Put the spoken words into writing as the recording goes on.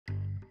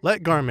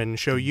Let Garmin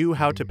show you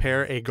how to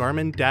pair a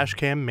Garmin Dash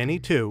Cam Mini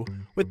 2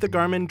 with the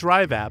Garmin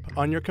Drive app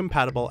on your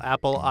compatible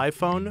Apple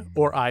iPhone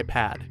or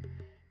iPad.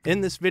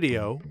 In this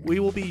video, we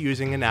will be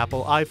using an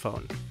Apple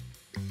iPhone.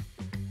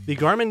 The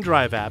Garmin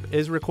Drive app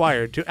is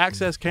required to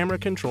access camera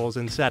controls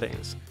and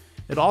settings.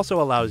 It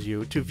also allows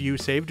you to view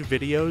saved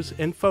videos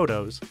and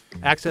photos,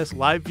 access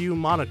live view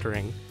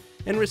monitoring,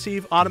 and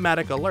receive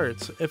automatic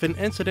alerts if an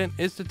incident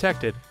is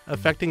detected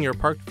affecting your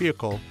parked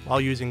vehicle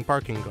while using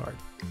Parking Guard.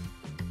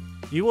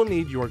 You will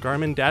need your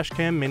Garmin Dash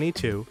Cam Mini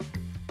 2,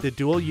 the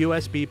dual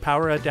USB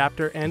power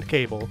adapter and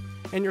cable,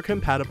 and your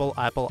compatible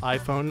Apple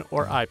iPhone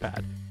or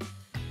iPad.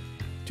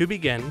 To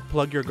begin,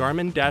 plug your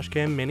Garmin Dash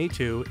Cam Mini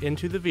 2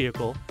 into the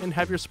vehicle and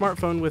have your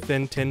smartphone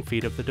within 10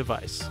 feet of the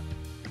device.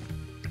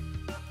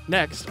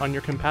 Next, on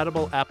your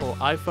compatible Apple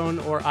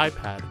iPhone or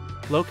iPad,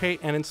 locate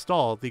and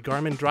install the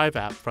Garmin Drive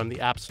app from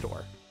the App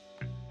Store.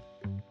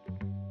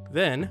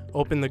 Then,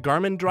 open the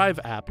Garmin Drive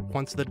app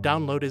once the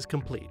download is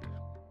complete.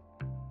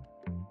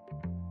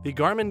 The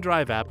Garmin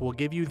Drive app will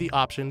give you the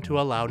option to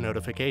allow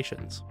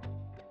notifications.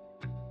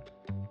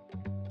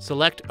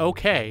 Select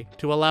OK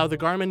to allow the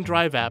Garmin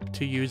Drive app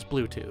to use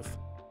Bluetooth.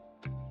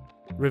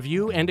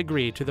 Review and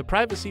agree to the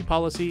privacy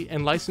policy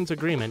and license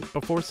agreement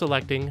before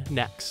selecting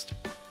Next.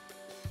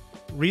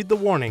 Read the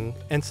warning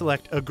and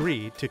select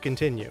Agree to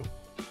continue.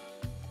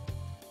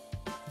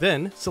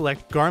 Then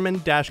select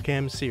Garmin Dash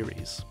Cam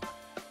Series.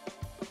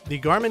 The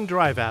Garmin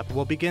Drive app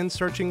will begin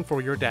searching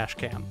for your dash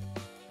cam.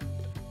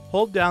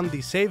 Hold down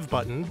the Save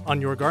button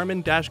on your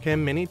Garmin Dash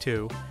Cam Mini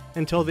 2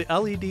 until the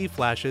LED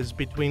flashes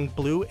between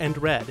blue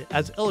and red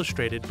as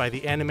illustrated by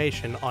the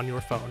animation on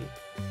your phone.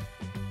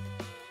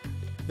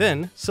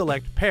 Then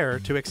select Pair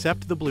to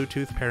accept the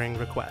Bluetooth pairing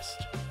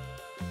request.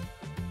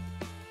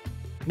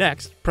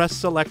 Next, press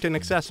Select an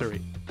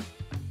accessory.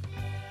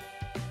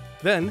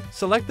 Then,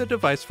 select the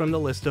device from the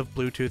list of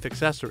Bluetooth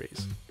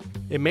accessories.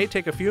 It may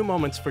take a few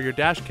moments for your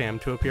dash cam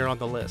to appear on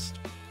the list.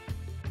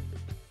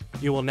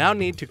 You will now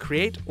need to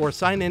create or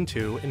sign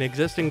into an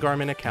existing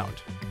Garmin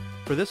account.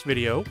 For this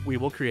video, we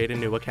will create a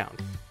new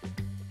account.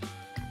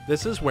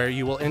 This is where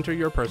you will enter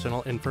your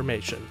personal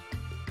information.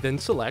 Then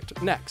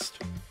select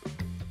Next.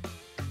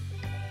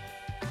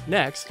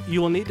 Next, you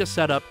will need to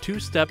set up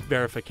two-step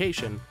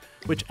verification,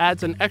 which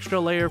adds an extra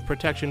layer of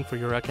protection for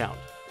your account.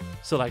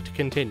 Select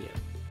Continue.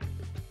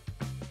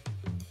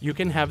 You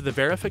can have the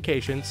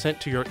verification sent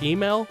to your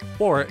email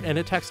or in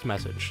a text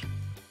message.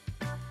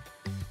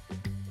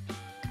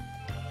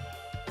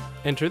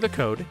 Enter the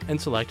code and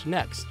select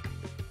Next.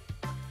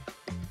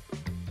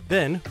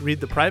 Then read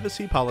the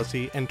privacy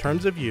policy and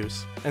terms of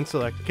use and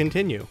select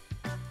Continue.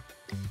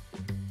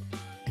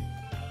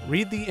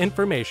 Read the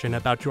information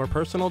about your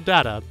personal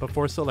data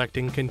before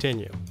selecting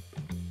Continue.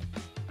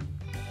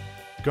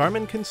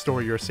 Garmin can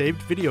store your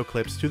saved video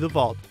clips to the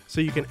vault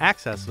so you can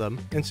access them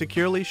and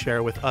securely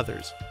share with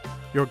others.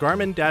 Your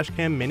Garmin Dash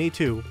Cam Mini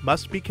 2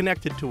 must be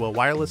connected to a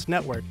wireless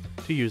network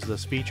to use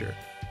this feature.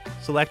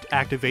 Select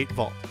Activate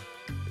Vault.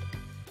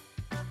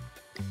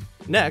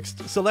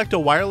 Next, select a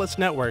wireless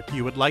network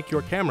you would like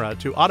your camera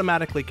to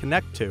automatically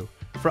connect to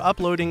for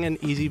uploading and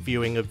easy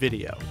viewing of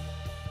video.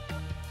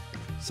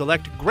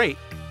 Select Great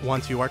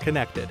once you are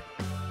connected.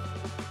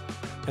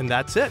 And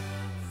that's it.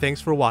 Thanks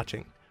for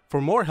watching.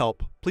 For more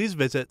help, please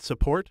visit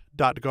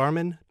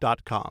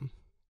support.garmin.com.